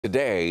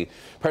Today,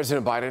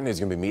 President Biden is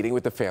going to be meeting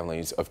with the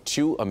families of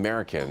two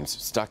Americans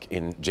stuck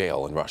in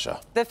jail in Russia.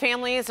 The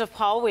families of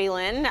Paul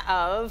Whelan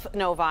of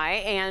Novi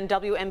and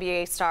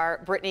WNBA star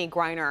Brittney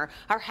Griner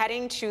are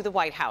heading to the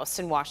White House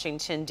in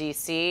Washington,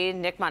 D.C.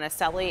 Nick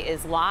Monticelli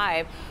is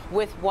live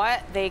with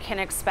what they can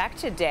expect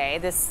today.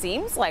 This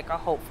seems like a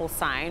hopeful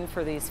sign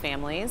for these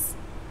families.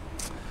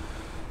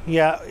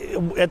 Yeah,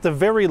 at the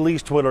very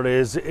least, what it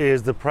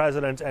is the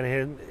president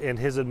and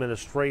his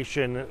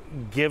administration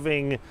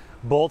giving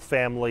both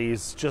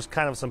families just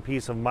kind of some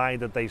peace of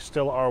mind that they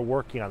still are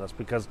working on this,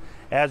 because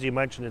as you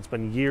mentioned, it's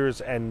been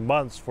years and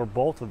months for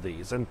both of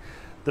these. And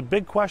the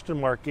big question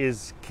mark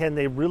is, can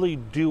they really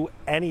do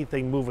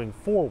anything moving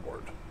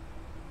forward?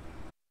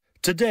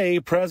 Today,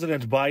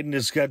 President Biden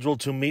is scheduled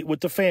to meet with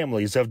the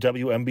families of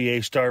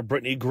WNBA star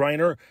Brittney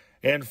Griner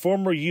and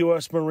former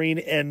U.S. Marine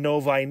and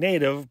Novi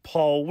native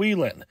Paul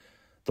Whelan.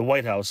 The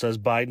White House says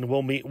Biden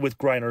will meet with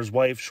Griner's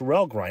wife,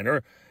 Sherelle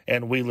Griner,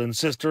 and Whelan's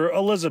sister,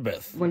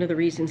 Elizabeth. One of the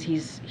reasons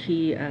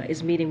he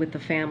is meeting with the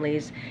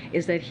families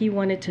is that he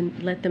wanted to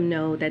let them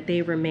know that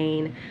they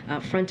remain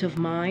front of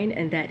mind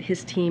and that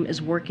his team is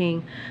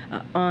working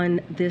on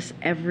this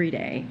every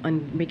day,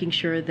 on making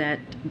sure that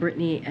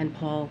Brittney and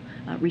Paul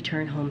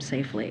return home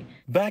safely.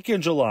 Back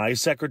in July,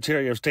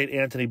 Secretary of State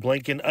Antony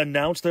Blinken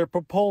announced their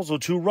proposal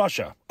to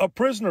Russia, a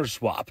prisoner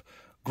swap.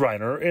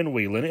 Griner and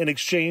Whelan in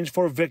exchange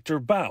for Victor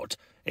Bout,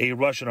 a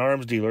Russian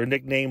arms dealer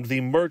nicknamed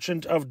the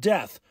Merchant of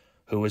Death,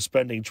 who is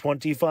spending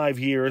 25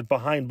 years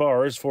behind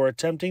bars for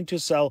attempting to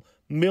sell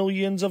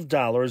millions of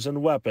dollars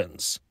in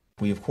weapons.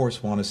 We, of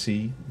course, want to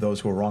see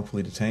those who are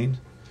wrongfully detained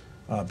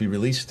be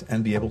released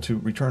and be able to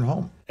return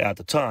home. At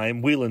the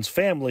time, Whelan's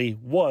family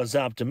was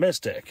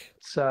optimistic.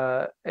 It's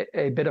a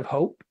bit of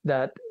hope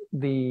that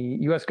the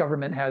U.S.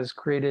 government has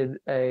created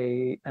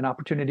an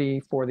opportunity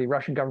for the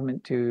Russian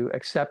government to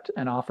accept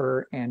an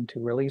offer and to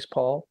release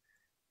Paul.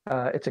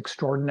 It's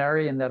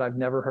extraordinary in that I've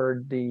never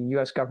heard the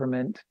U.S.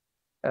 government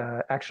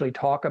actually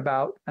talk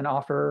about an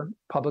offer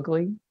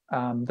publicly,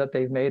 that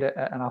they've made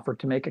an offer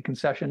to make a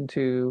concession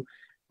to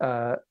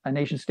a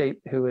nation state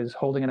who is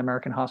holding an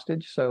American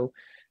hostage. So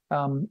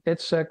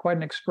it's quite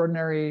an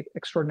extraordinary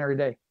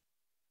day.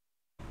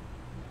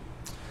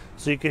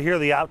 So you can hear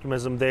the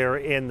optimism there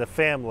in the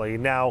family.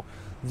 Now,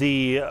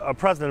 the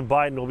President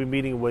Biden will be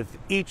meeting with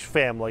each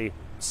family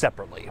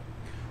separately.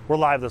 We're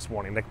live this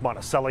morning. Nick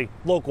Monticelli,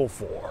 Local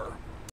 4.